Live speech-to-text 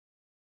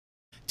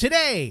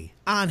Today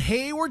on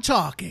Hey, We're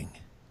Talking.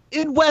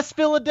 In West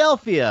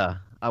Philadelphia,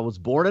 I was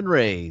born and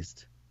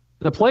raised.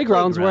 The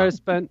playground's where I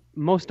spent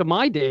most of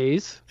my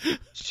days.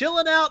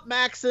 Chilling out,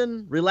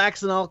 maxing,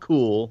 relaxing all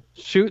cool.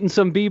 Shooting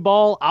some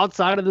b-ball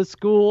outside of the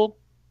school.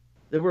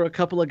 There were a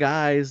couple of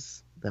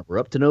guys that were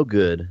up to no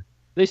good.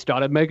 They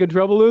started making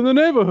trouble in the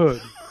neighborhood.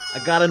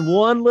 I got in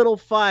one little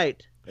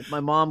fight, and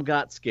my mom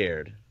got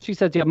scared. She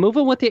said, "You're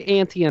moving with your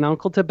auntie and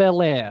uncle to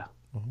Bel Air."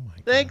 Oh my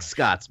God. Thanks,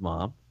 Scott's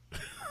mom.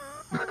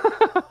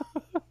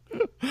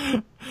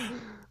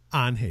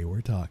 On Hey,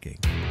 We're Talking.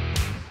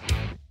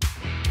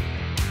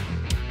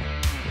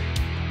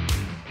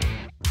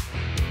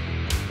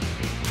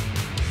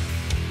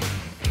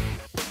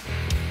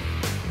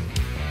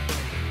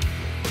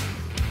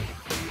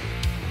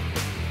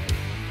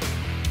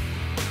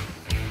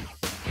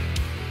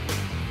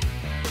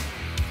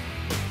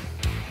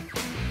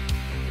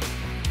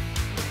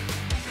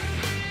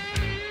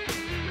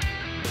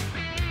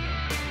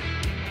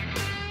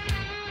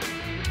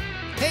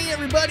 Hey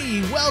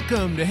everybody,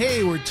 welcome to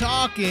Hey, We're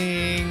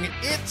Talking.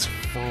 It's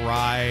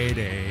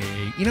Friday.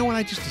 You know what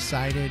I just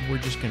decided? We're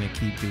just going to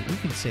keep doing. We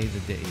can say the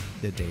day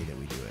that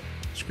we do it.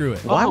 Screw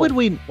it. Why would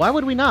we not? Why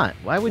would you not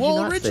Well,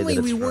 say originally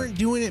that we it's weren't Friday?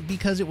 doing it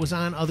because it was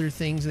on other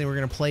things and they were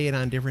going to play it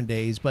on different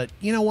days. But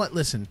you know what?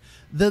 Listen,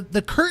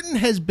 the curtain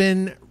has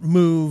been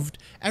moved.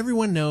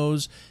 Everyone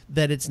knows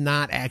that it's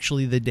not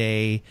actually the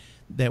day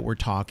that we're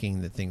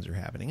talking that things are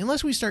happening.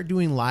 Unless we start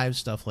doing live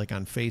stuff like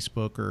on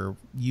Facebook or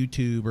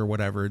YouTube or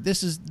whatever.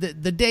 This is the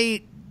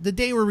day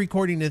we're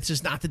recording this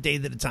is not the day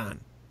that it's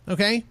on.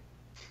 Okay?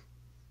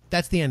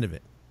 That's the end of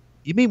it.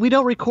 You mean we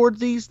don't record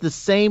these the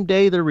same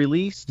day they're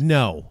released?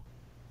 No,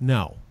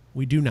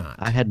 we do not.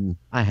 I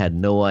had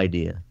no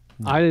idea.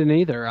 I didn't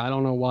either. I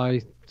don't know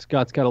why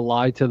Scott's got to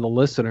lie to the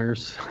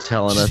listeners.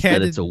 Telling us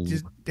that it's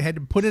just had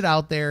to put it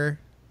out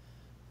there.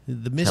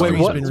 The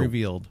mystery's been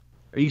revealed.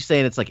 Are you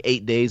saying it's like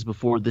 8 days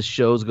before this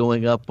show's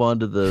going up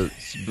onto the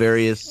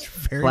various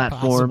Very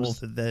platforms?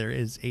 possible that there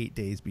is 8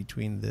 days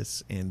between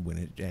this and when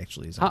it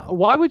actually is on.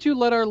 Why would you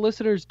let our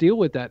listeners deal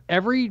with that?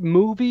 Every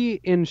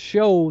movie and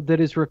show that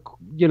is,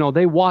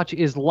 they watch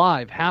is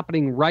live,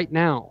 happening right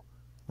now.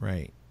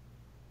 Right.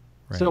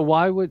 So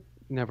why would...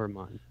 Never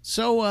mind.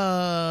 So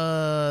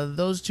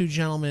those two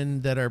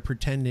gentlemen that are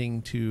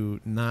pretending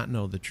to not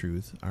know the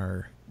truth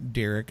are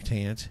Derek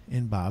Tant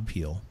and Bob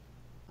Peel.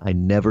 I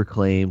never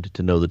claimed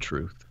to know the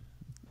truth.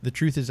 The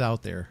truth is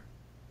out there,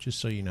 just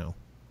so you know.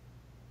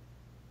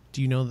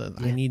 Do you know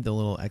that I need the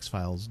little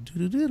X-Files? I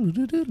don't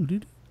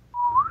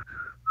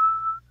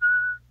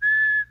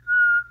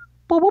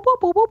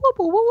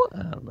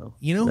know.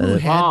 You know who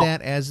had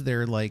that as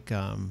their, like,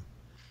 I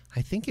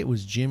think it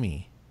was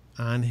Jimmy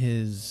on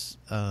his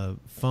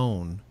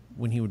phone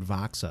when he would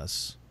Vox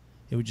us.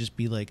 It would just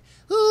be like,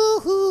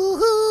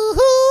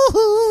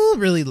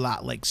 really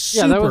loud, like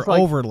super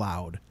over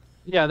loud.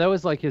 Yeah, that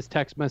was like his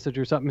text message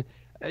or something.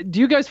 Do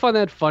you guys find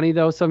that funny,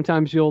 though?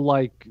 Sometimes you'll,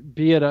 like,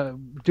 be at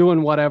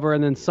doing whatever,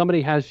 and then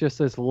somebody has just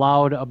this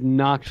loud,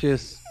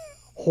 obnoxious,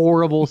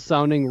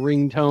 horrible-sounding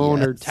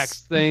ringtone or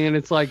text thing, and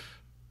it's like,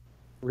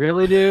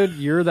 really, dude?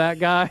 You're that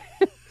guy?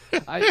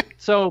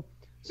 So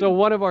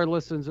one of our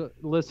listeners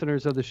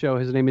of the show,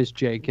 his name is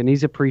Jake, and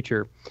he's a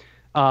preacher.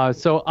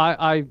 So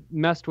I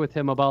messed with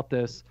him about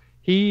this.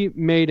 He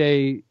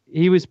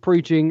was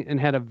preaching and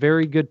had a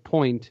very good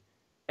point.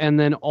 And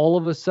then all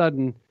of a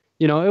sudden,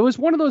 it was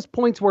one of those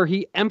points where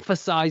he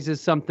emphasizes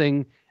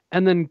something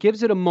and then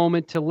gives it a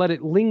moment to let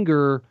it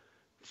linger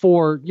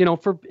for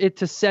it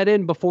to set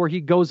in before he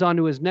goes on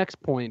to his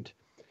next point.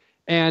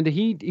 And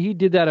he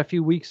did that a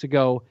few weeks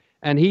ago,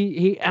 and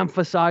he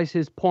emphasized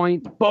his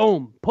point,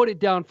 boom, put it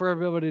down for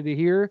everybody to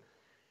hear.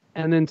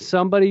 And then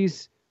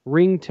somebody's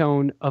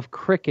ringtone of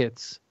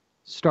crickets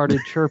started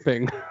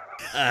chirping.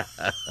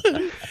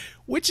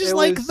 Which is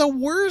the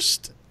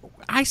worst.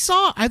 I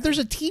saw there's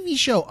a TV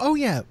show. Oh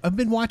yeah, I've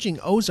been watching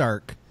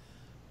Ozark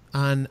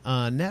on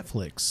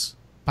Netflix.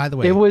 By the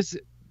way, it was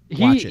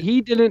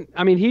he didn't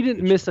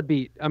miss a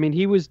beat. I mean,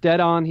 he was dead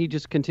on. He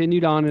just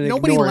continued on and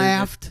nobody ignored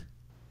laughed. It.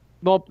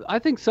 Well, I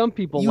think some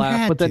people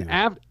laughed, but then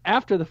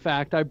after the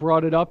fact, I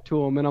brought it up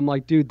to him, and I'm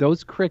like, dude,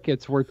 those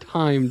crickets were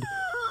timed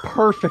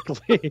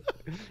perfectly.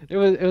 It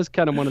was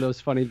kind of one of those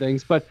funny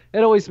things, but it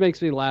always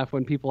makes me laugh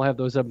when people have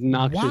those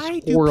obnoxious, Why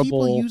do horrible.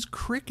 people use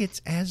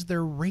crickets as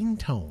their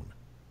ringtone?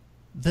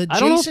 The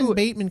Jason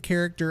Bateman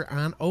character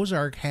on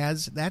Ozark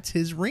that's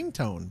his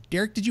ringtone.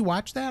 Derek, did you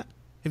watch that?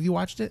 Have you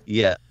watched it?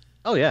 Yeah.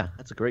 Oh yeah,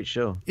 that's a great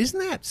show. Isn't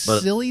that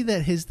silly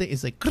that his thing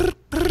is like,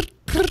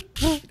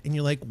 and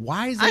you're like,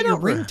 why is that your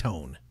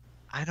ringtone?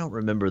 I don't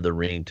remember the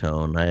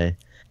ringtone.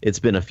 It's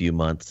been a few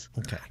months.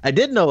 Okay. I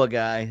did know a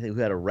guy who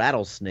had a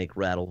rattlesnake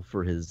rattle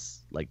for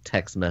his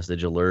text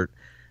message alert,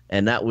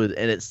 and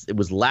it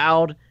was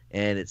loud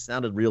and it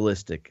sounded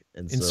realistic,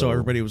 and so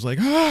everybody was like,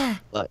 ah.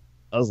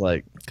 I was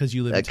like, because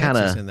you live in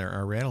Texas and there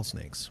are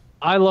rattlesnakes.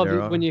 I love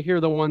it when you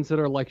hear the ones that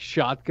are like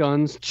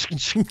shotguns.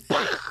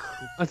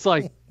 It's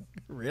like,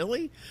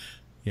 really?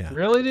 Yeah.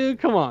 Really, dude?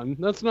 Come on.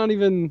 That's not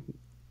even,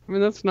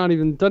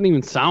 doesn't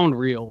even sound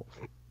real.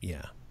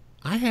 Yeah.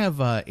 I have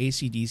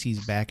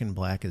AC/DC's Back in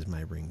Black as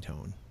my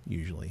ringtone,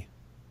 usually.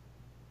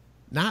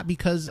 Not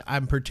because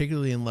I'm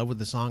particularly in love with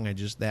the song. I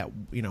just, that,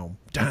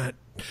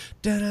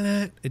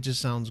 it just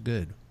sounds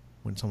good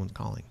when someone's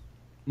calling.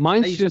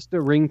 Mine's just a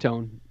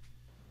ringtone.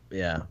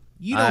 Yeah.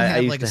 You don't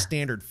have like a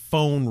standard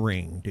phone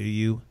ring, do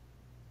you?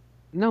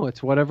 No,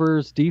 it's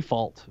whatever's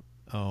default.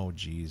 Oh,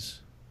 geez.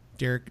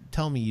 Derek,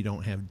 tell me you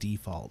don't have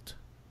default.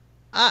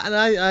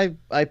 I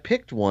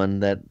picked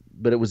one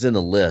but it was in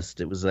the list.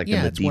 It was like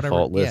in the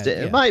default list.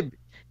 Yeah,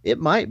 It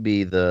might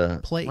be the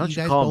play. You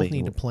guys both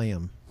need to play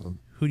them.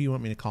 Who do you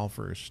want me to call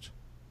first?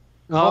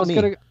 I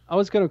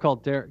was gonna call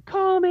Derek.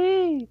 Call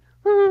me.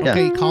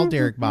 Okay, call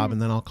Derek, Bob, and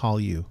then I'll call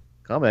you.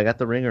 Call me. I got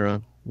the ringer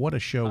on. What a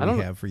show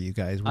we have for you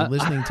guys. We're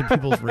listening to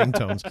people's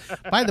ringtones.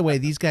 By the way,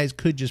 these guys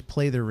could just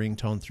play their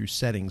ringtone through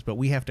settings, but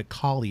we have to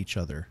call each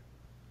other.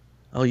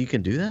 Oh, you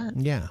can do that?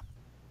 Yeah.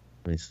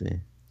 Let me see.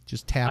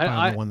 Just tap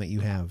on the one that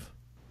you have.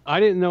 I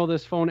didn't know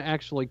this phone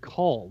actually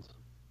called.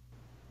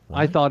 What?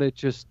 I thought it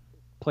just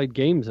played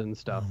games and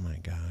stuff. Oh, my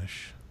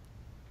gosh.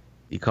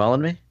 You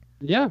calling me?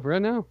 Yeah,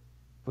 right now.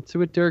 Let's see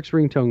what Derek's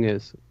ringtone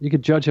is. You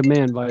could judge a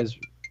man by his...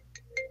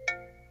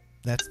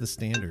 That's the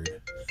standard.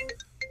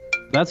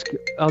 That's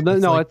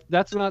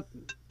that's not.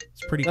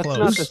 It's pretty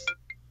close.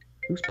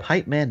 Who's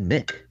Pipe Man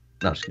Mick?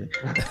 No, just kidding.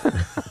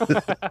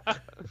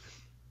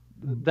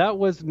 That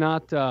was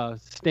not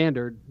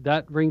standard.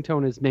 That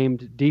ringtone is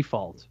named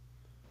default.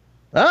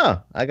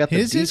 Oh, I got the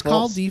His is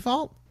called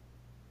default.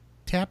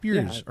 Tap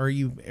yours, or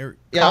you?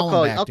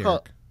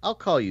 I'll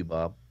call you,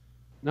 Bob.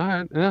 All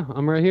right, yeah,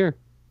 I'm right here.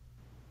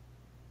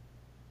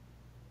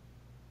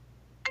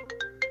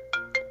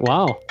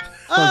 Wow,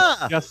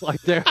 just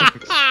like Derek.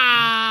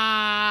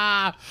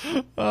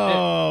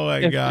 Oh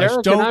my gosh!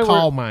 Derek don't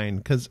call mine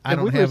because I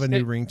don't have a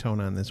new ringtone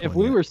on this one. If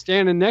we were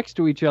standing next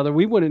to each other,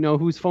 we wouldn't know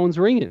whose phone's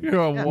ringing.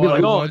 You're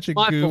bunch of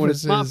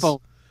goofuses.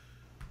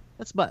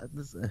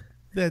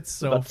 That's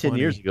so about 10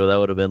 funny. years ago, that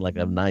would have been like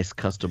a nice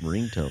custom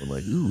ringtone.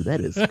 Like, ooh,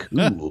 that is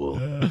cool.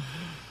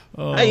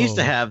 I used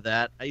to have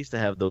that. I used to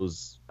have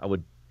those. I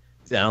would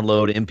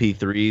download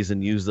MP3s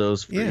and use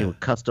those for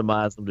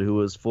customize them to who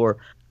it was for.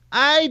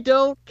 I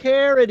don't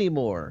care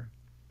anymore.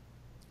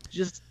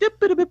 Just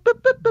but the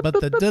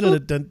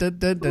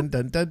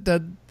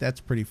that's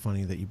pretty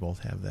funny that you both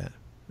have that.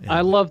 Yeah. I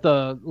love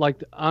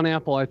on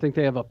Apple. I think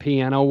they have a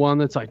piano one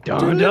that's like dun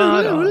dun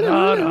dun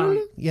dun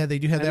dun. Yeah, they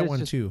do have that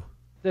one too.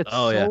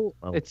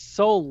 It's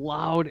so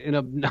loud and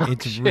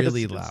obnoxious. It's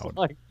really loud. It's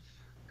like,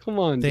 come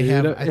on, they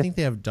dude. I think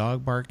they have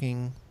dog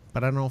barking,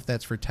 but I don't know if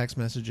that's for text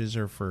messages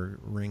or for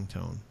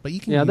ringtone. But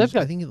you can. Yeah, I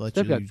think it lets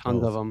you use both. They've got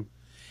tons of them.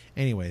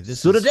 Anyway,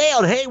 today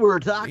on Hey, we're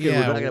talking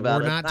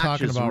about we're not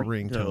talking about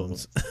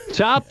ringtones.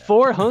 Top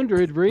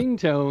 400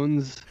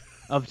 ringtones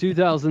of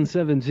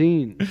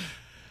 2017.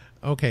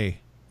 Okay,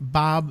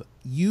 Bob,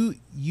 you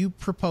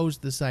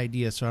proposed this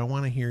idea, so I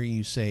want to hear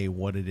you say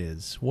what it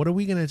is. What are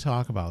we going to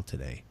talk about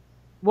today?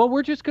 Well,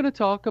 we're just going to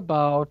talk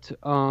about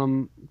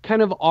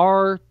kind of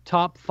our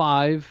top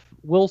 5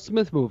 Will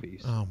Smith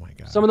movies. Oh my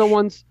gosh. Some of the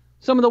ones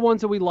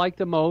that we like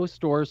the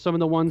most, or some of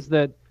the ones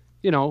that,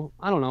 I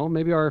don't know,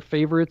 maybe our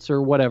favorites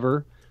or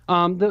whatever.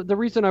 The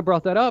reason I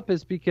brought that up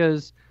is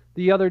because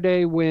the other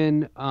day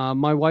when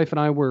my wife and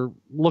I were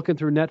looking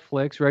through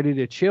Netflix, ready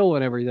to chill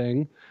and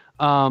everything,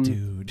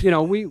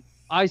 dude,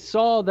 I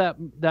saw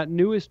that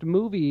newest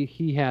movie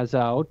he has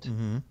out.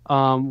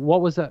 Mm-hmm.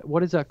 What was that?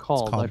 What is that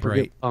called? It's called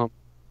Bright.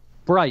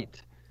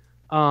 Bright.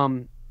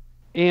 And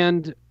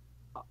I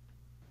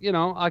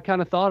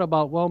kind of thought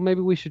about, well,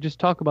 maybe we should just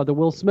talk about the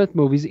Will Smith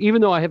movies,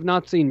 even though I have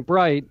not seen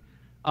Bright.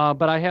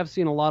 But I have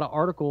seen a lot of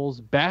articles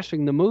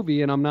bashing the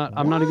movie, and I'm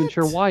not even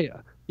sure why.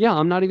 Yeah,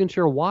 I'm not even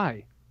sure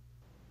why.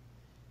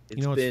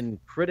 It's been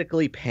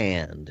critically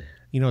panned.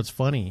 What's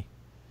funny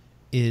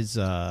is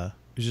I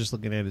was just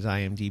looking at his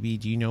IMDb.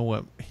 Do you know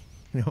what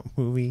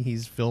movie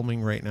he's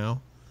filming right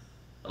now?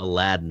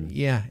 Aladdin.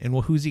 Yeah, and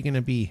who's he going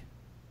to be?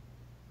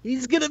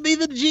 He's going to be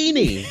the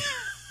genie.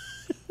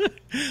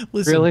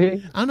 Listen,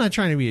 really? I'm not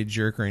trying to be a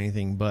jerk or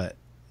anything, but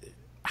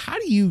how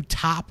do you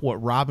top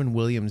what Robin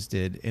Williams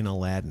did in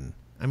Aladdin?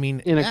 I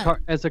mean, it's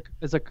not going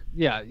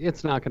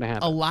to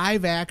happen. A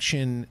live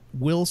action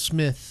Will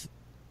Smith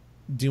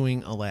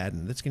doing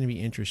Aladdin. That's going to be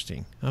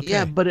interesting. Okay.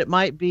 Yeah, but it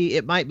might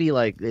be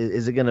like,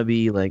 is it going to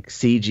be like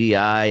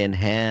CGI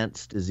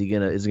enhanced? Is it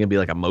going to be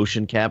like a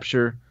motion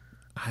capture?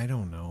 I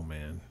don't know,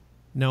 man.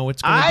 No,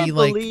 it's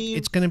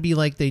going to be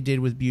like they did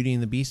with Beauty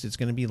and the Beast. It's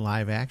going to be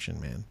live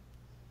action, man.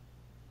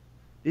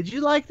 Did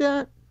you like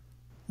that?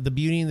 The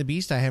Beauty and the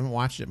Beast, I haven't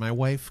watched it. My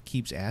wife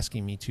keeps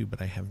asking me to,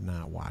 but I have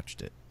not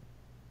watched it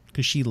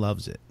because she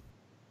loves it.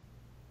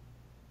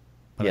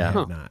 But I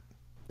have not.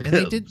 And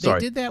they did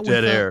that with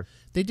Dead Air.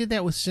 They did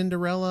that with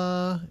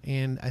Cinderella,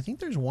 and I think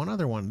there's one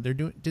other one.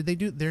 Aren't they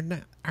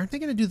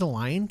going to do The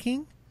Lion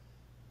King?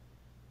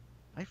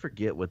 I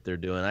forget what they're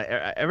doing.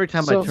 Every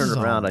time I turn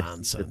around, I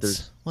think that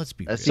there's there's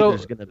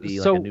going to be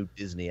like a new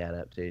Disney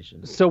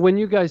adaptation. So when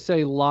you guys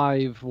say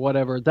live,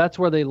 whatever, that's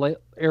where they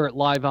air it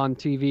live on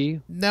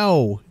TV?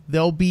 No,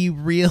 they'll be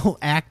real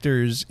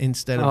actors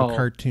instead of a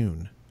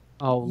cartoon.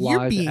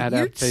 live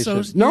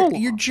adaptation.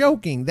 You're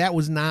joking. That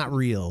was not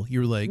real.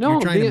 You're like, No,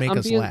 you're trying to make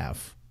us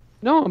laugh.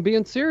 No, I'm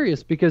being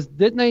serious, because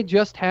didn't they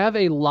just have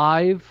a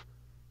live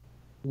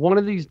one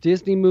of these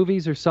Disney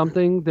movies or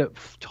something that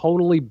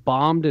totally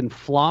bombed and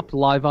flopped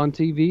live on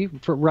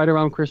TV for right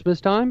around Christmas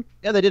time?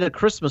 Yeah, they did a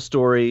Christmas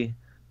Story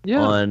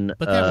on...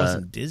 But that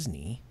wasn't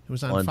Disney. It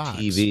was on Fox.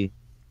 TV.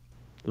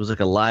 It was like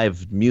a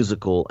live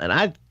musical, and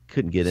I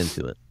couldn't get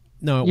into it.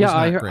 No, it was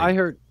not great. I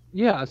heard.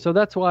 Yeah, so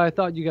that's why I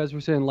thought you guys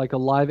were saying like a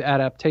live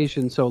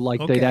adaptation, so like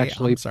they'd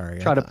actually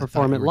try to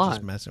perform it live.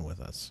 Just messing with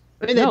us.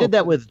 I mean, they did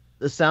that with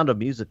The Sound of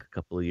Music a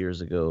couple of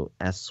years ago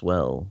as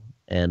well,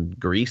 and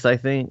Grease, I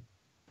think.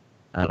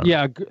 I don't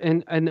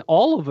know. and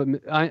all of them.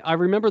 I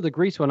remember the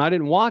Grease one. I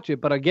didn't watch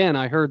it, but again,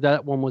 I heard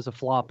that one was a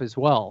flop as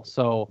well.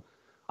 So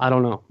I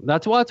don't know.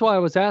 That's why I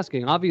was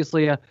asking.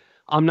 Obviously,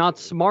 I'm not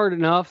smart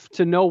enough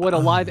to know what a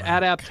live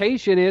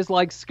adaptation is,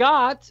 like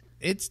Scott.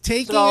 It's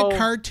taking a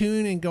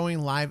cartoon and going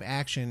live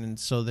action, and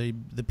so the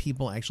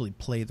people actually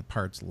play the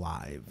parts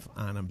live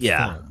on a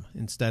film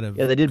instead of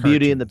they did cartoons.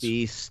 Beauty and the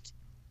Beast,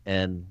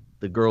 and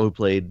the girl who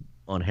played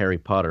on Harry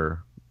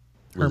Potter,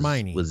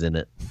 Hermione, was in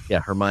it. Yeah,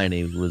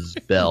 Hermione was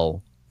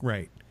Belle.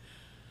 Right.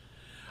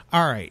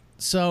 All right.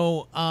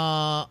 So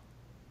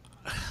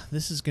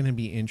this is going to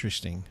be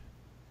interesting.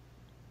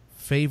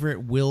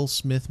 Favorite Will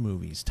Smith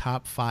movies,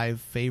 top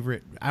 5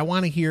 favorite. I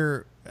want to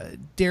hear,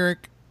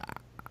 Derek.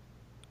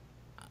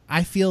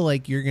 I feel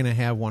like you're going to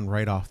have one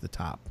right off the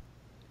top.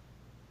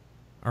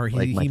 Or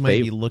he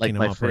might be looking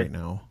them up right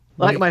now.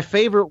 Like my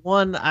favorite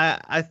one,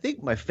 I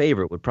think my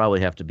favorite would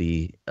probably have to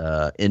be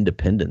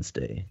Independence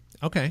Day.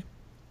 Okay.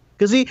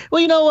 Because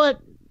you know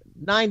what?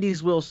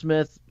 90s Will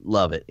Smith,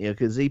 love it.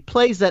 Because he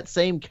plays that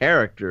same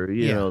character,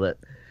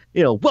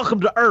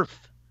 welcome to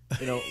Earth.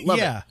 Love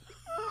it.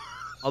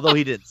 Although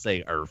he didn't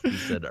say Earth, he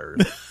said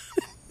Earth.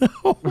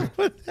 No,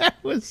 but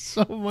that was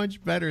so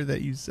much better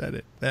that you said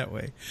it that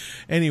way.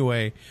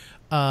 Anyway,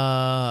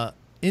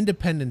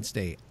 Independence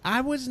Day.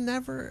 I'm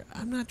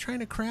not trying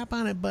to crap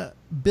on it, but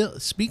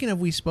Bill, speaking of,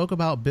 we spoke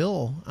about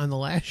Bill on the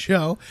last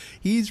show.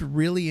 He's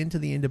really into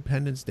the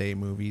Independence Day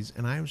movies,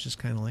 and I was just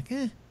kind of like,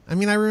 eh. I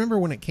mean, I remember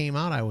when it came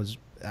out,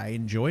 I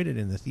enjoyed it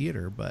in the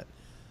theater, but.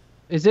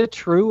 Is it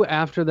true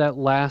after that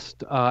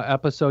last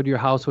episode your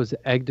house was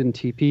egged and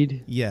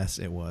teepeed? Yes,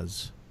 it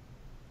was.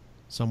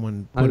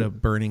 Someone put a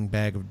burning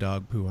bag of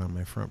dog poo on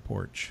my front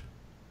porch.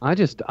 I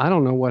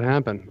don't know what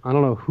happened. I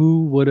don't know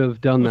who would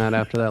have done that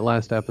after that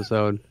last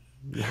episode.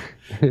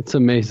 It's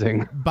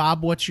amazing.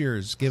 Bob, what's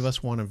yours? Give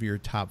us one of your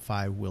top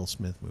 5 Will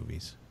Smith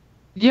movies.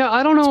 Yeah,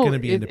 I don't know. It's going to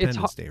be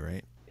Independence Day,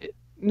 right?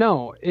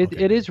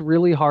 It is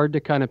really hard to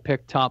kind of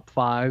pick top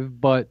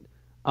 5, but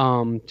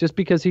just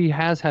because he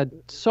has had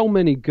so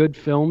many good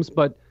films.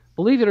 But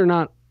believe it or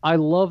not, I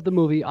love the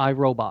movie I,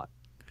 Robot.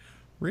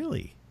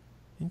 Really?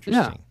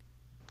 Interesting. Yeah.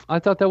 I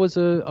thought that was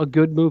a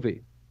good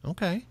movie.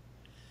 Okay.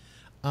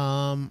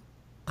 I'm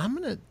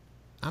gonna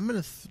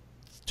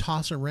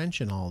toss a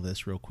wrench in all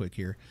this real quick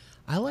here.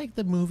 I like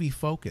the movie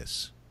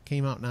Focus.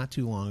 Came out not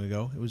too long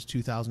ago. It was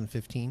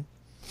 2015.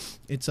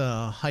 It's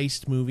a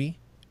heist movie,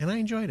 and I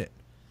enjoyed it.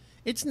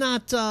 It's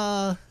not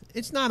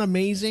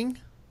amazing,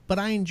 but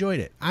I enjoyed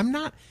it. I'm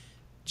not,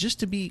 just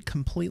to be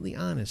completely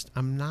honest,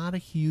 I'm not a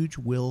huge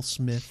Will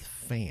Smith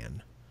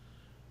fan.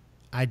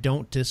 I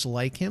don't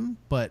dislike him,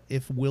 but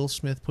if Will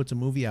Smith puts a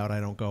movie out, I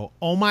don't go,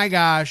 oh my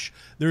gosh,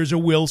 there's a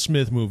Will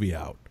Smith movie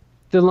out.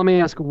 Then let me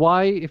ask,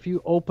 why, if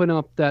you open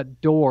up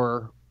that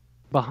door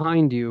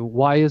behind you,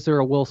 why is there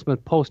a Will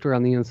Smith poster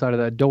on the inside of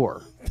that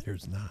door?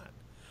 There's not.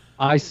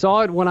 I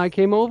saw it when I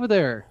came over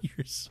there.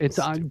 You're so it's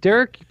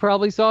Derek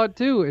probably saw it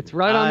too. It's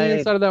right on the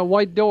inside of that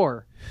white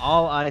door.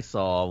 All I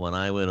saw when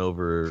I went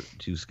over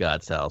to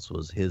Scott's house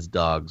was his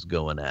dogs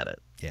going at it.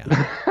 Yeah.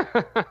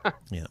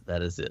 Yeah.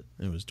 That is it.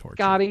 It was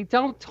torture. Scotty,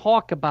 don't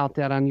talk about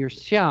that on your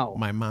show.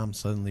 My mom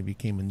suddenly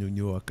became a New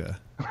Yorker.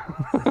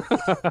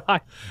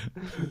 That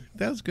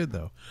was good,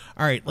 though.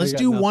 All right, let's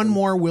do one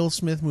more Will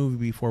Smith movie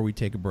before we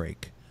take a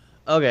break.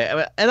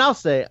 Okay, and I'll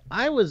say,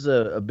 I was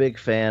a big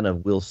fan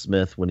of Will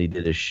Smith when he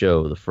did his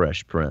show, The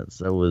Fresh Prince.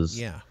 That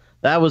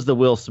was the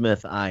Will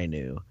Smith I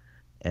knew.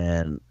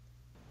 And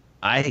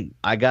I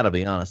got to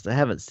be honest, I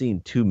haven't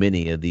seen too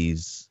many of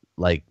these,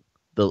 like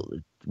the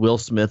Will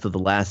Smith of the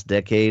last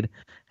decade.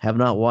 Have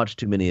not watched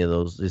too many of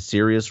those. His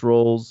serious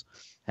roles,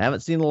 haven't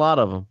seen a lot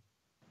of them.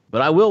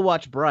 But I will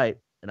watch Bright,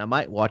 and I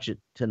might watch it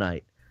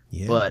tonight.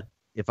 Yeah. But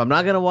if I'm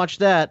not going to watch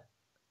that,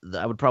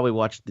 I would probably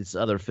watch this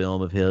other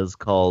film of his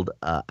called,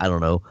 I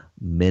don't know,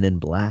 Men in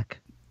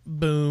Black.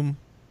 Boom.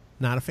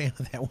 Not a fan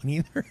of that one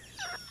either.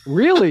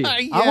 Really?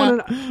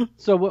 Yeah.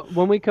 So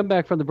when we come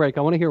back from the break,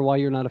 I want to hear why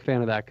you're not a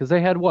fan of that. Because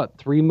they had,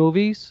 3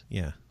 movies?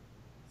 Yeah.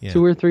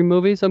 2 or 3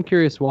 movies? I'm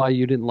curious why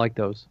you didn't like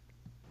those.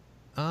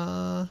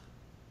 I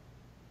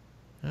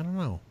don't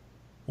know.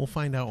 We'll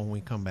find out when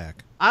we come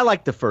back. I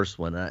like the first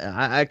one.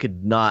 I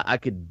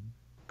could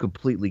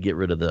completely get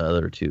rid of the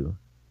other 2.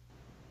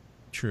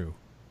 True.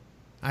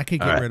 I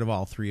could get rid of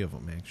all 3 of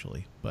them,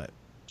 actually. But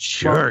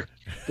jerk.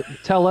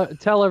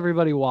 Tell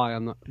everybody why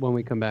when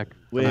we come back.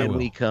 When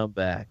we come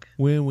back.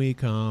 When we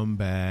come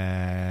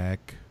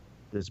back.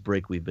 This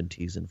break we've been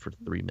teasing for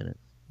 3 minutes.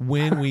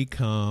 When we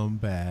come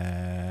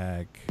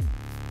back.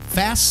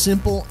 Fast,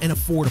 simple, and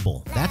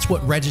affordable. That's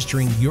what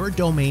registering your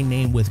domain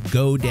name with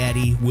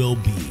GoDaddy will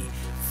be.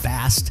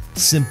 Fast,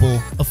 simple,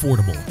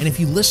 affordable. And if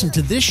you listen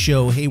to this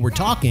show, Hey, We're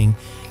Talking,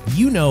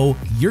 you know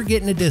you're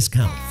getting a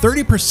discount,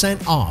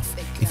 30% off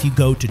if you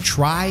go to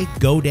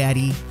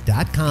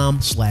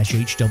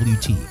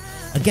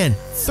trygodaddy.com/HWT. Again,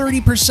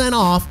 30%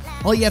 off.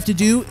 All you have to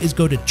do is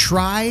go to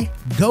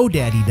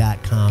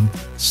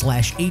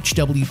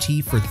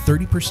trygodaddy.com/HWT for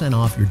 30%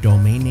 off your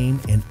domain name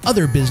and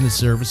other business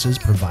services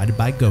provided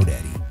by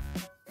GoDaddy.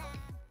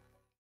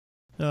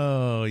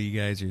 Oh, you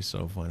guys are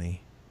so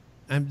funny.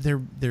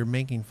 They're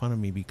making fun of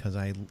me because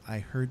I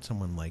heard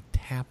someone like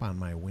tap on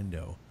my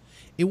window.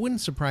 It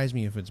wouldn't surprise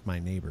me if it's my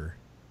neighbor.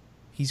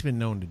 He's been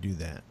known to do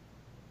that.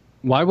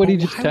 Why would he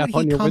just tap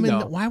on your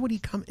window? Why would he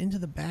come into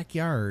the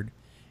backyard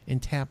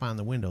and tap on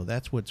the window?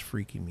 That's what's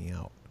freaking me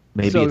out.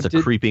 Maybe it's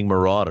a creeping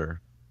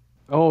marauder.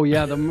 Oh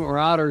yeah, the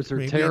marauders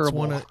are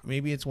terrible.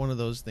 Maybe it's one of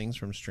those things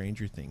from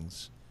Stranger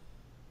Things.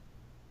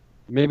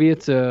 Maybe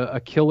it's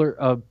a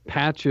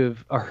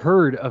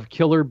herd of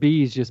killer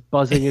bees just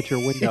buzzing at your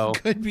window.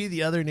 It could be.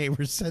 The other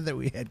neighbors said that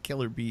we had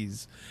killer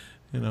bees.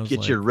 And I was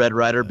Get your Red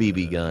Ryder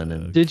BB gun.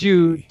 And Did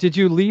you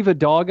leave a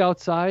dog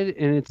outside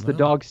and it's the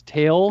dog's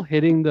tail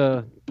hitting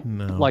the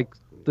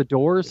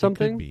door or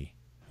something? It could be.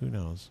 Who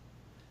knows?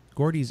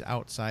 Gordy's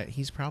outside.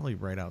 He's probably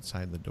right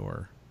outside the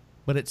door.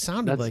 But it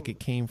sounded like it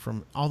came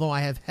from, although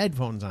I have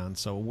headphones on,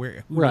 so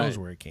who knows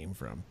where it came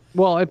from?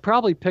 Well, it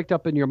probably picked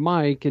up in your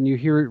mic and you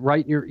hear it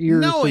right in your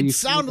ears. No, it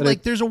sounded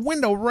like there's a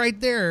window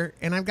right there,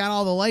 and I've got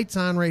all the lights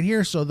on right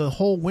here, so the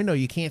whole window,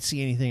 you can't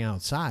see anything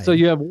outside. So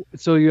you have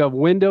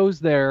windows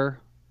there.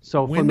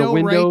 So from the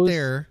windows right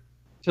there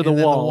to the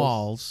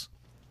walls,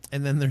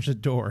 and then there's a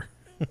door.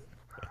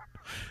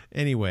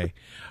 Anyway,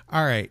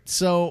 all right.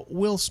 So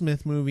Will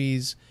Smith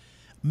movies,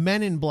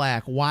 Men in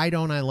Black. Why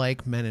don't I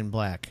like Men in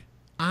Black?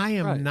 I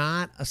am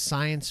not a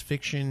science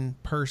fiction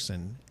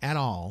person at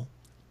all.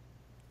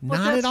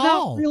 Not at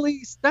all.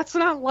 That's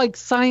not like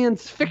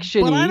science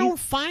fiction. But I don't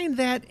find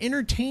that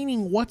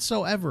entertaining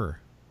whatsoever.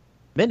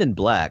 Men in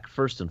Black,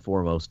 first and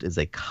foremost, is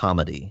a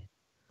comedy.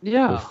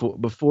 Yeah.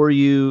 Before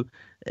you,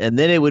 and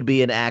then it would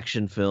be an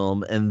action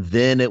film, and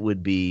then it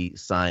would be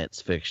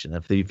science fiction.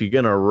 If you're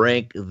gonna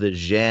rank the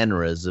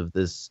genres of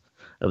this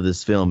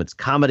film, it's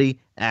comedy,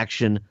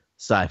 action,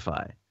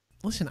 sci-fi.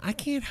 Listen, I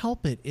can't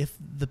help it if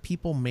the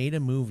people made a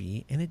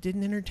movie and it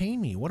didn't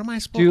entertain me. What am I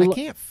supposed to I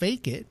can't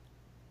fake it.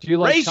 Do you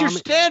like Raise your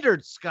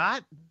standards,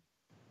 Scott.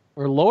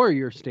 Or lower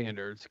your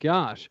standards.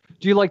 Gosh.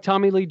 Do you like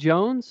Tommy Lee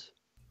Jones?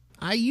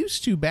 I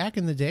used to back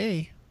in the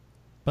day,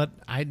 but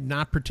I'm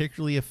not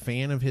particularly a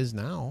fan of his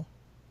now.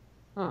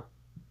 Huh.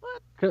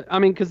 I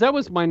mean, because that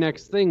was my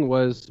next thing,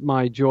 was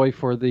my joy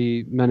for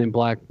the Men in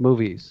Black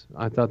movies.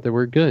 I thought they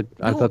were good.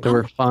 I thought they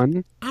were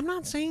fun. I'm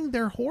not saying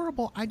they're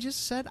horrible. I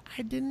just said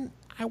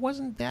I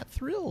wasn't that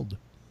thrilled.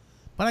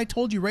 But I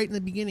told you right in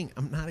the beginning,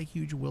 I'm not a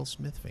huge Will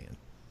Smith fan.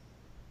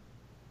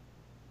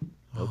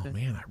 Okay. Oh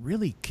man,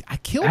 I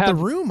killed the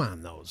room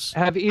on those.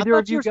 Have either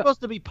of you were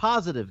supposed to be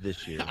positive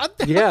this year? I'm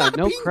not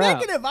being crap.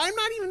 negative. I'm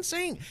not even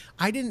saying.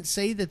 I didn't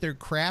say that they're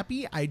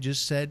crappy. I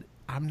just said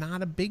I'm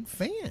not a big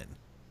fan.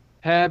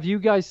 Have you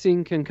guys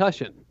seen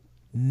Concussion?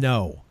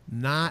 No,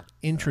 not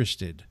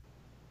interested.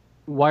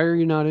 Why are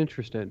you not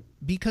interested?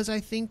 Because I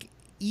think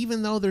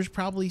even though there's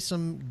probably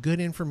some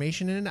good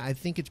information in it, I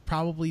think it's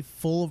probably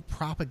full of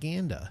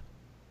propaganda.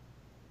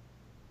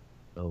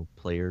 Oh,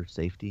 player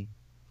safety?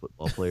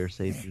 Football player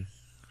safety?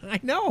 I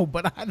know,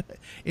 but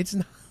it's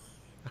not.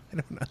 I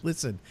don't know.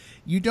 Listen,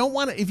 if you don't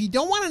want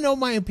to know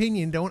my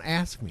opinion, don't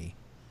ask me.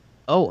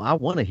 Oh, I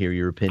want to hear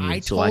your opinion. I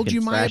told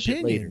you my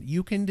opinion.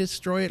 You can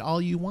destroy it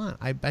all you want.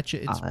 I bet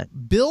you it's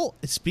Bill.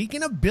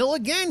 Speaking of Bill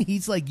again,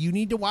 he's like, you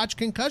need to watch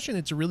Concussion.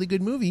 It's a really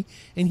good movie,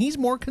 and he's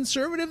more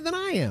conservative than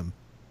I am.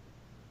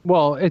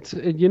 Well, it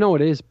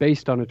is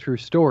based on a true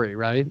story,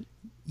 right?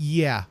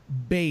 Yeah,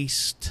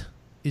 based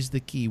is the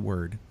key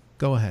word.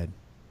 Go ahead.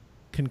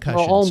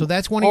 Concussion. So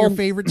that's one of your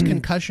favorites.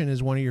 Concussion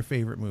is one of your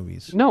favorite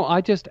movies. No,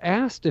 I just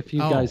asked if you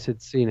guys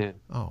had seen it.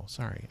 Oh,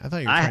 sorry. I thought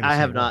you were trying to I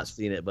have not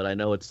seen it, but I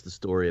know it's the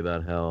story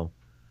about how,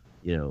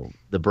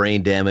 the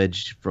brain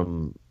damage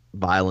from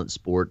violent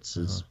sports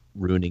is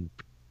ruining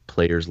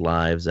players'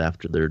 lives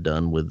after they're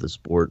done with the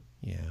sport.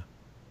 Yeah.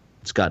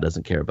 Scott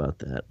doesn't care about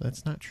that.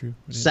 That's not true.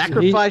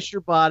 Sacrifice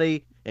your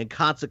body and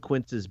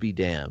consequences be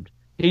damned.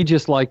 He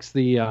just likes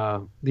the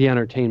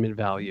entertainment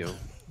value,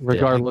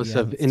 regardless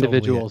of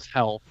individuals'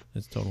 health.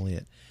 That's totally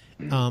it.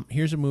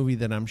 Here's a movie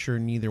that I'm sure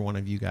neither one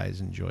of you guys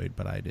enjoyed,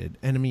 but I did.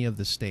 Enemy of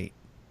the State.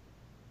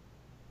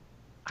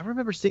 I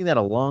remember seeing that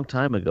a long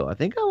time ago. I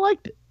think I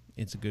liked it.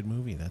 It's a good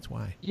movie. That's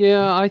why.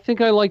 Yeah, I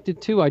think I liked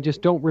it too. I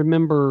just don't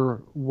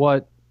remember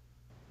what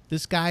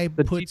this guy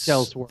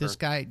details were. This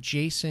guy,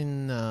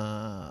 Jason,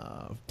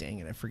 dang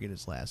it, I forget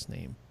his last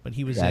name. But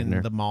he was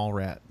in the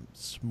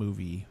Mallrats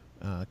movie.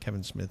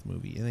 Kevin Smith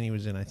movie, and then he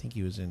was in. I think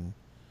he was in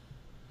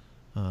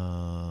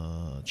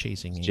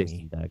Chasing Amy.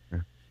 Jason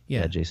Dagner.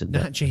 Yeah, Jason.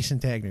 Not Jason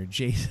Dagner.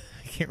 Jason.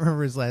 I can't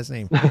remember his last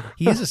name.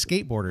 He is a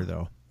skateboarder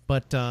though.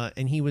 But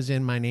and he was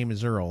in My Name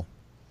Is Earl.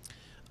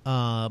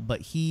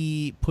 But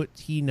he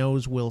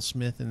knows Will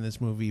Smith in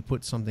this movie. He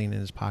put something in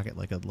his pocket,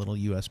 like a little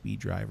USB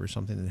drive or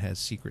something that has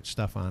secret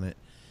stuff on it,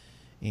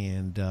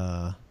 and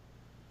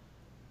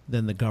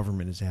then the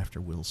government is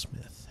after Will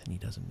Smith, and he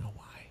doesn't know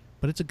why.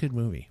 But it's a good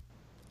movie.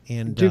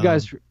 And do you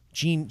guys?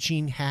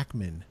 Gene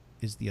Hackman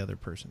is the other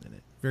person in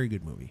it. Very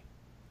good movie.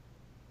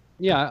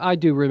 Yeah, I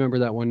do remember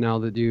that one now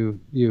that you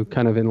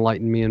kind of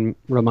enlightened me and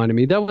reminded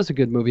me. That was a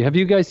good movie. Have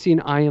you guys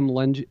seen I Am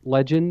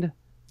Legend?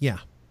 Yeah.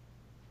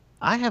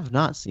 I have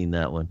not seen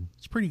that one.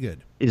 It's pretty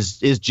good. Is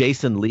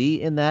Jason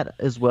Lee in that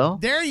as well?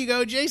 There you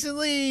go, Jason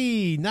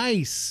Lee.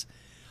 Nice.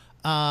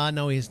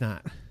 No, he's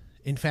not.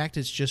 In fact,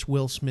 it's just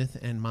Will Smith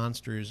and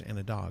monsters and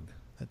a dog.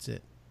 That's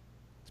it.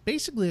 It's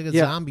basically like a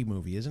zombie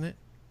movie, isn't it?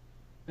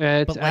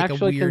 It's like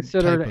actually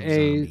considered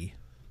a zombie.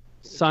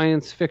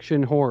 Science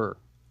fiction horror.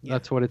 Yeah.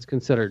 That's what it's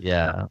considered.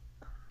 Yeah.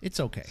 It's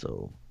okay.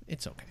 So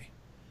it's okay.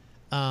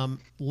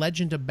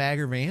 Legend of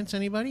Bagger Vance,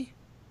 anybody?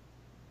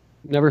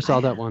 Never saw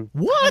that one. I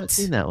haven't What?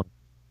 seen that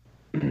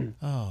one.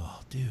 Oh,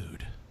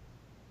 dude.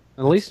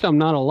 At least I'm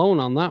not alone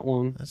on that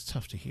one. That's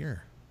tough to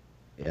hear.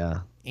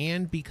 Yeah.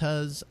 And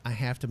because I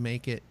have to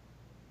make it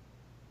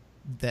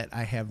that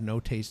I have no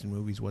taste in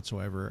movies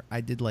whatsoever,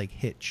 I did like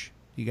Hitch.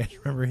 Do you guys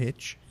remember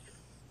Hitch?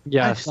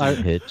 Yes, I've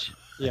seen Hitch.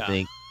 yeah. I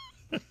think.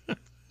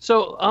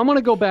 So I'm going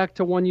to go back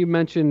to one you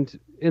mentioned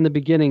in the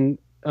beginning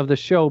of the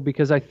show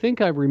because I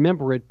think I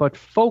remember it. But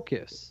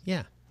Focus,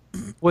 Yeah.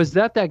 was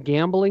that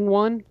gambling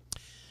one?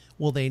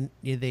 Well, they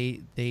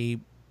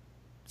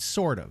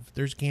sort of.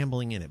 There's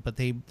gambling in it, but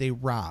they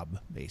rob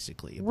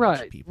basically a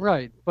bunch of people.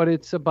 Right. But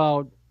it's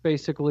about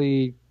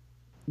basically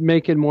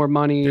making more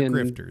money. They're and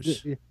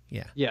grifters.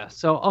 Yeah. Yeah.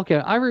 So okay,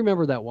 I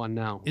remember that one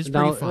now. It's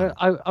now, pretty fun.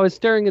 I was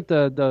staring at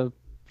the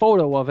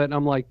photo of it, and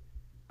I'm like,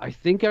 I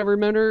think I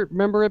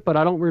remember it, but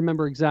I don't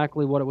remember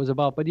exactly what it was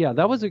about. But yeah,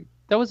 that was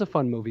a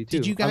fun movie too.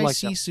 Did you I guys liked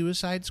see that.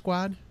 Suicide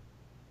Squad?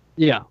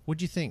 Yeah.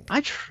 What'd you think?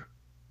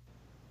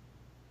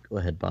 Go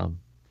ahead, Bob.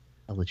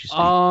 I'll let you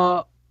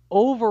speak.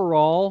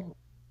 Overall,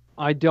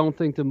 I don't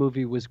think the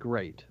movie was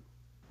great.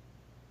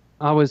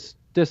 I was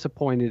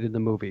disappointed in the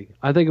movie.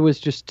 I think it was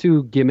just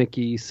too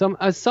gimmicky.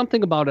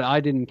 Something about it I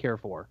didn't care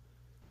for.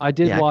 I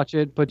did watch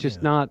it, but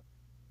just not.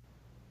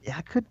 Yeah,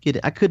 I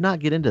could not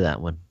get into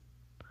that one.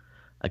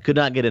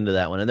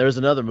 And there's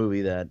another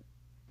movie that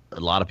a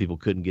lot of people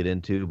couldn't get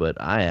into, but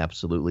I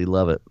absolutely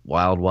love it.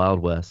 Wild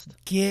Wild West.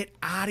 Get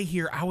out of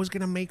here. I was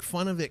going to make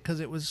fun of it because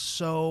it was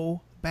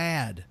so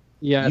bad.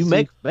 Yeah,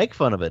 You make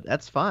fun of it.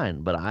 That's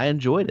fine, but I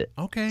enjoyed it.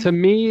 Okay. to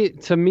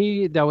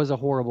me, that was a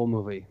horrible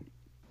movie.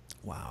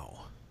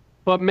 Wow.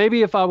 But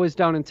maybe if I was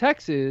down in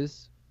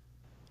Texas,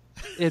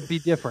 it'd be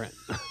different.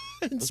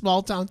 In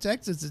small town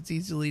Texas, it's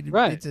easy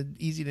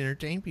to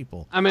entertain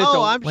people. I mean,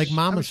 Like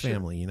Mama's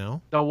Family, you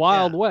know? the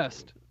Wild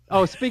West.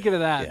 Oh, speaking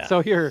of that, so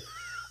here,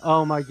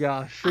 oh my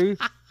gosh, see,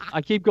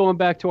 I keep going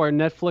back to our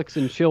Netflix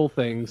and chill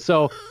thing.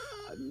 So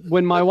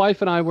when my wife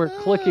and I were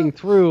clicking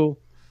through,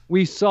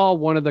 we saw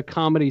one of the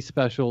comedy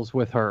specials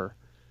with her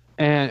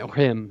and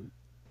him.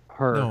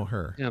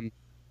 And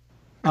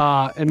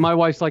my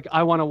wife's like,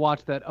 I want to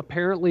watch that.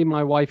 Apparently,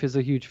 my wife is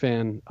a huge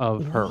fan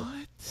of her.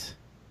 What?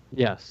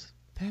 Yes.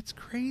 That's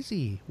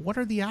crazy. What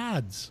are the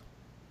odds?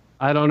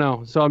 I don't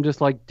know. So I'm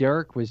just like,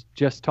 Derek was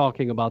just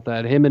talking about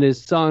that. Him and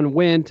his son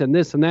went and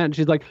this and that. And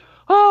she's like,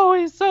 oh,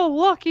 he's so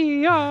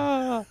lucky.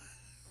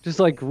 Just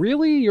like,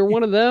 really? You're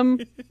one of them?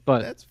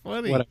 But That's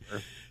funny.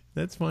 whatever.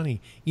 That's funny.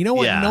 You know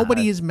what? Yeah.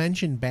 Nobody has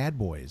mentioned Bad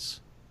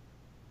Boys.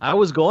 I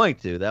was going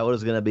to. That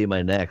was going to be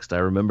my next. I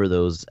remember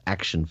those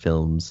action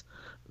films.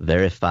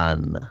 Very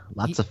fun.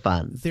 Lots of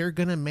fun. They're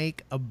going to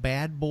make a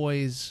Bad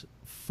Boys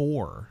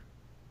 4.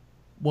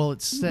 Well,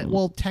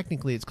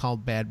 technically it's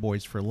called Bad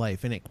Boys for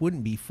Life, and it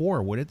wouldn't be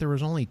 4, would it? There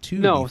was only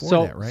 2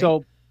 before that, right?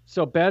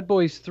 So Bad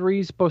Boys 3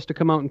 is supposed to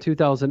come out in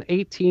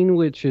 2018,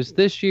 which is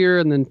this year,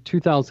 and then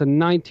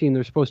 2019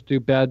 they're supposed to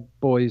do Bad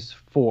Boys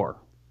 4.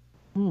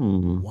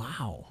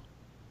 Wow.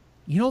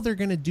 You know they're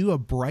going to do a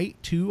Bright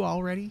 2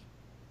 already?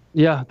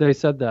 Yeah, they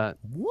said that.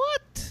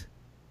 What?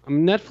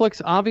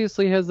 Netflix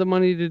obviously has the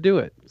money to do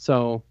it.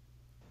 So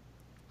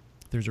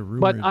there's a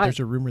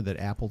rumor that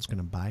Apple's going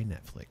to buy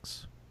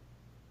Netflix.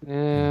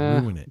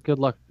 Ruin it. Good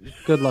luck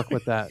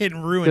with that.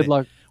 And ruin Good it.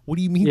 luck. What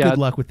do you mean good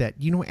luck with that?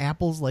 You know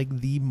Apple's like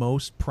the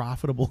most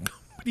profitable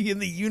company in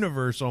the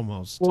universe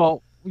almost.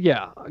 Well,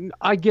 yeah,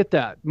 I get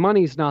that.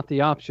 Money's not the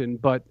option,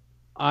 but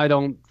I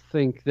don't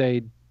think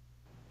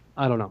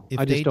I don't know. If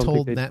I just they don't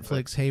told think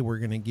Netflix, hey, we're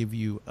going to give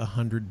you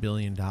 $100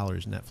 billion,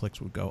 Netflix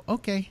would go,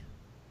 okay.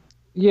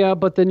 Yeah,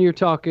 but then you're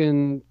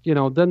talking,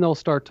 then they'll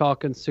start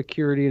talking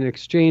Security and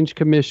Exchange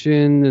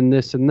Commission and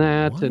this and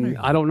that.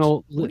 I don't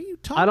know. What are you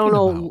talking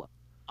about?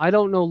 I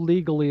don't know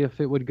legally if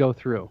it would go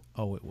through.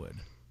 Oh, it would.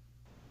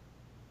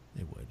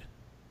 It would.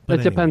 But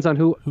it depends on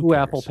who cares?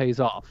 Apple pays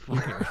off. Who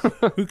cares?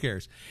 Who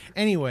cares?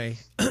 Anyway,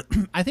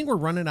 I think we're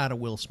running out of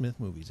Will Smith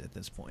movies at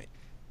this point.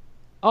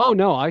 Oh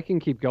no, I can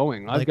keep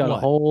going. I've Like got what? a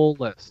whole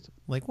list.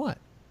 Like what?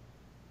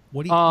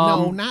 What do you?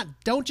 No, not.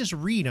 Don't just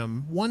read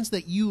them. Ones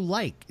that you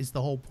like is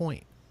the whole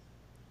point.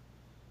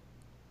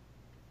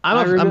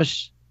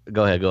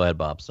 Go ahead,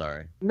 Bob.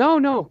 Sorry.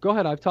 No, go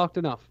ahead. I've talked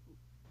enough.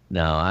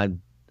 No, I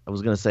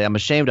was gonna say I'm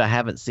ashamed I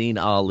haven't seen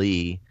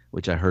Ali,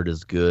 which I heard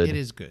is good. It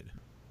is good.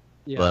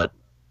 Yeah. But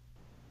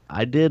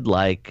I did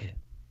like,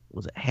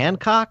 was it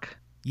Hancock?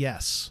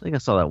 Yes. I think I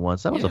saw that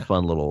once. That was a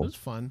fun It little was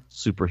fun.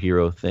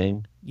 superhero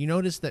thing. You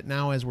notice that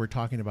now as we're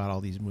talking about all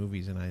these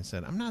movies, and I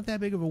said, I'm not that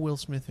big of a Will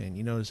Smith fan.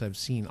 You notice I've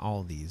seen all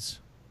of these.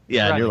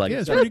 Yeah, Right. and you're like, Yeah,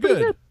 it's "Yeah, pretty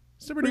good.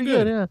 It's pretty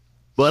good. yeah.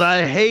 But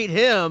I hate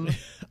him.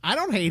 I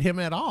don't hate him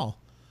at all.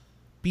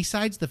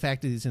 Besides the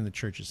fact that he's in the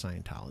Church of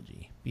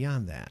Scientology.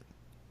 Beyond that,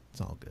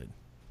 it's all good.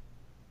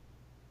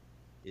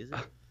 Is it?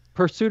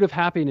 Pursuit of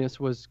Happiness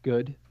was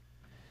good.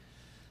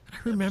 I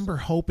remember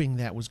hoping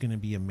that was going to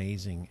be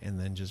amazing and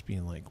then just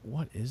being like,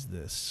 what is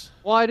this?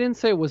 Well, I didn't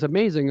say it was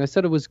amazing. I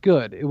said it was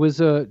good. It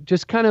was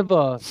just kind of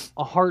a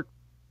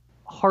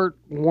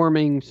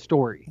heartwarming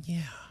story.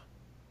 Yeah.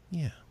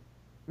 Yeah.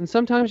 And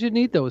sometimes you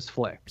need those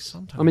flicks.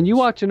 Sometimes. I mean, you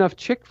watch enough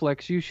chick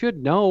flicks, you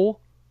should know.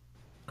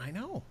 I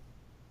know.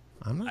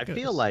 I'm not I good.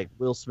 feel like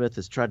Will Smith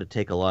has tried to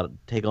take on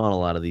a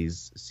lot of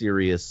these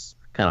serious,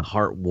 kind of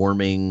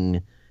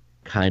heartwarming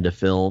kind of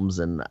films,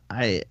 and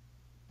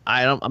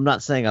I'm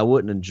not saying I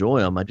wouldn't enjoy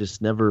them.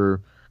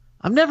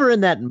 I'm never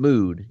in that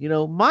mood. You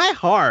know, my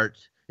heart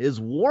is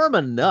warm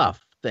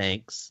enough,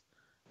 thanks.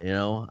 You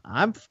know,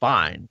 I'm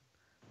fine.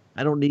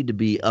 I don't need to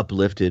be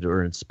uplifted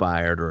or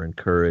inspired or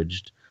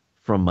encouraged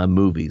from my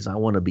movies. I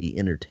want to be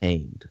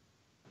entertained.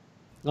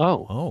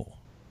 Oh,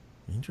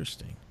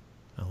 interesting.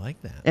 I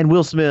like that. And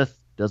Will Smith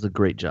does a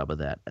great job of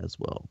that as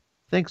well.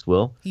 Thanks,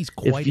 Will. He's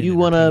quite If you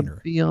want to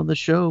be on the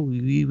show,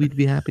 we'd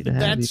be happy to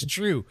have you. That's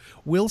true.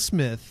 Will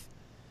Smith,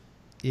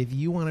 if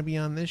you want to be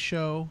on this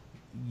show,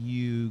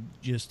 you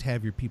just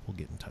have your people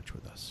get in touch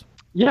with us.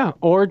 Yeah,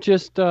 or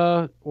just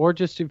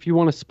if you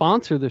want to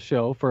sponsor the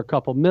show for a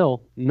couple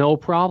mil, no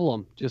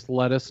problem. Just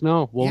let us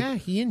know. Yeah,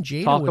 he and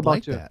Jada talk would about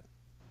like you. that.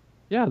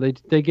 Yeah,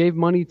 they gave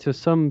money to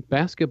some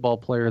basketball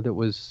player that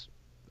was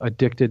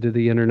addicted to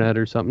the internet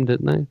or something,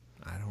 didn't they?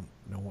 I don't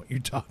know what you're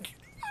talking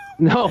about.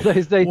 No,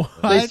 they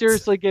What?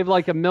 seriously gave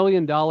like $1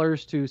 million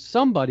to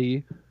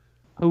somebody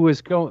who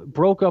was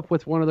broke up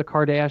with one of the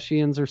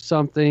Kardashians or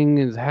something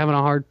and is having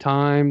a hard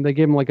time. They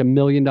gave him like $1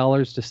 million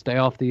to stay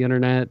off the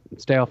internet,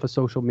 stay off of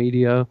social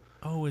media.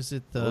 Oh, is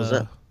it What was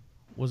that?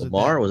 Was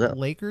Lamar? it Was that-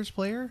 Lakers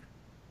player?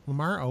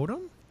 Lamar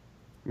Odom?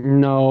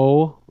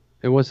 No,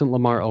 it wasn't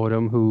Lamar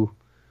Odom who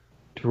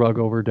drug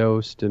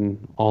overdosed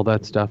and all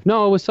that stuff.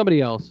 No, it was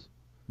somebody else.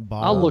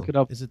 Ball. I'll look it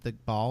up. Is it the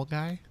ball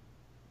guy?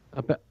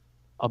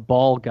 A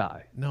ball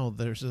guy. No,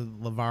 there's a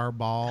LeVar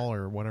Ball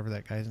or whatever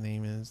that guy's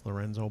name is,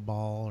 Lorenzo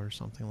Ball or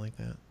something like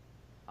that.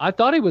 I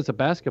thought he was a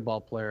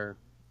basketball player.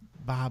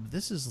 Bob,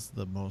 this is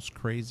the most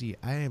crazy.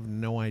 I have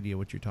no idea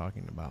what you're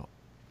talking about.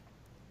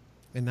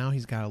 And now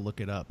he's got to look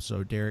it up.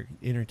 So, Derek,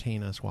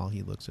 entertain us while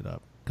he looks it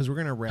up. Because we're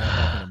going to wrap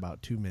up in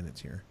about 2 minutes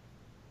here.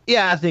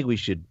 Yeah, I think we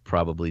should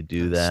probably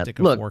do that. Stick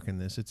a Look, fork in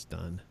this. It's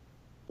done.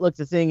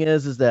 the thing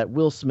is that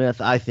Will Smith,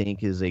 I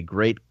think, is a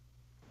great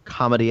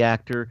comedy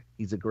actor.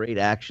 He's a great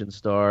action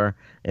star.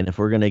 And if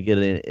we're going to get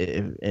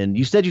it, and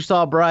you said you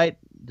saw Bright,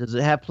 does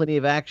it have plenty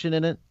of action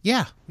in it?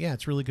 Yeah,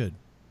 it's really good.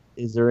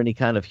 Is there any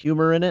kind of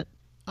humor in it?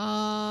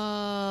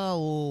 A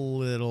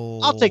little.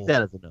 I'll take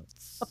that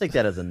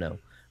as a no.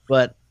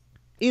 But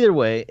either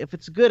way, if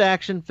it's a good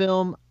action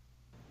film,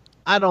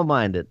 I don't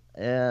mind it.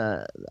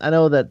 I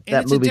know that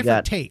And it's movie a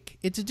different take.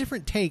 It's a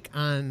different take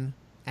on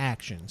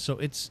action, so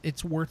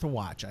it's worth a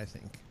watch, I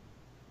think.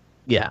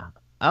 Yeah,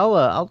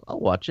 I'll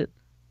watch it.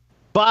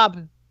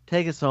 Bob,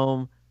 take us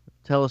home.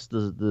 Tell us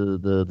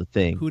the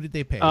thing. Who did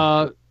they pay?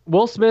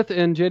 Will Smith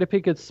and Jada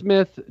Pinkett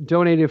Smith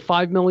donated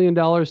 $5 million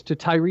to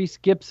Tyrese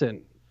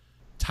Gibson.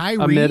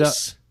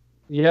 Tyrese?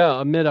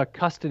 Amid a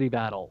custody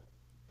battle.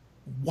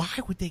 Why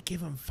would they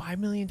give him $5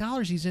 million?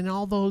 He's in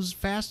all those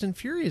Fast and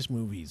Furious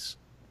movies.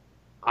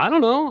 I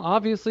don't know.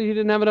 Obviously, he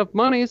didn't have enough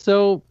money,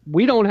 so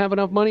we don't have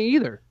enough money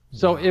either.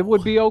 So it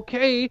would be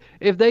okay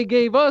if they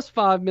gave us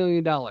 $5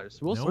 million.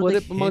 We'll split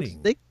it amongst.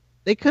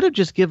 They could have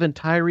just given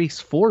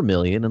Tyrese $4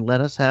 million and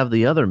let us have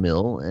the other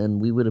mill, and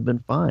we would have been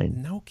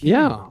fine. No kidding.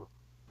 Yeah,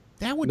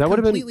 that would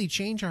completely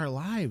change our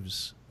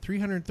lives.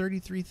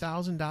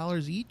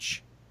 $333,000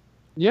 each.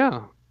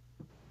 Yeah,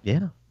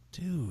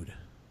 dude,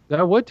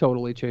 that would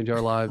totally change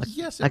our lives.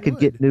 Yes, I could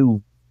get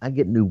new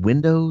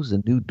windows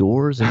and new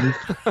doors and new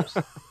steps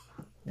in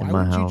Why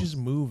my would house. you just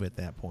move at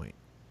that point?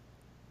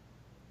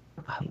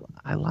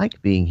 I like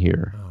being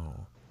here.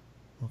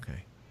 Oh,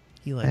 okay.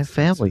 I have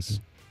family.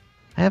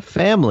 I have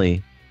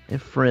family. I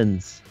have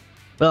friends.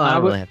 Well, I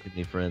don't really have too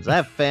many friends. I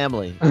have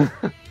family.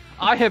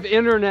 I have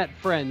internet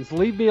friends.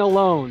 Leave me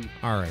alone.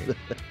 All right.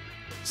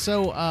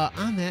 So,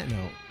 on that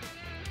note,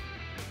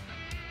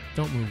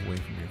 don't move away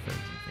from your friends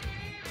and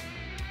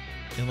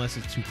family. unless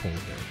it's too cold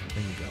there.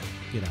 Then you go.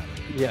 Get out of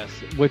it. Yes,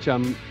 which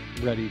I'm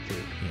ready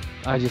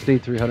to. I just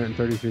need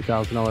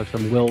 $333,000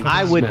 from Will.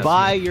 I would Smith.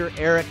 buy your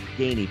Eric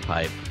Gainey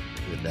pipe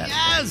with that.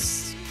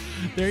 Yes!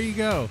 There you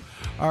go.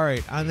 All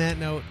right, on that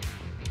note,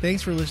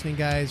 thanks for listening,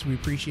 guys. We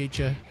appreciate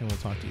you, and we'll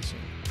talk to you soon.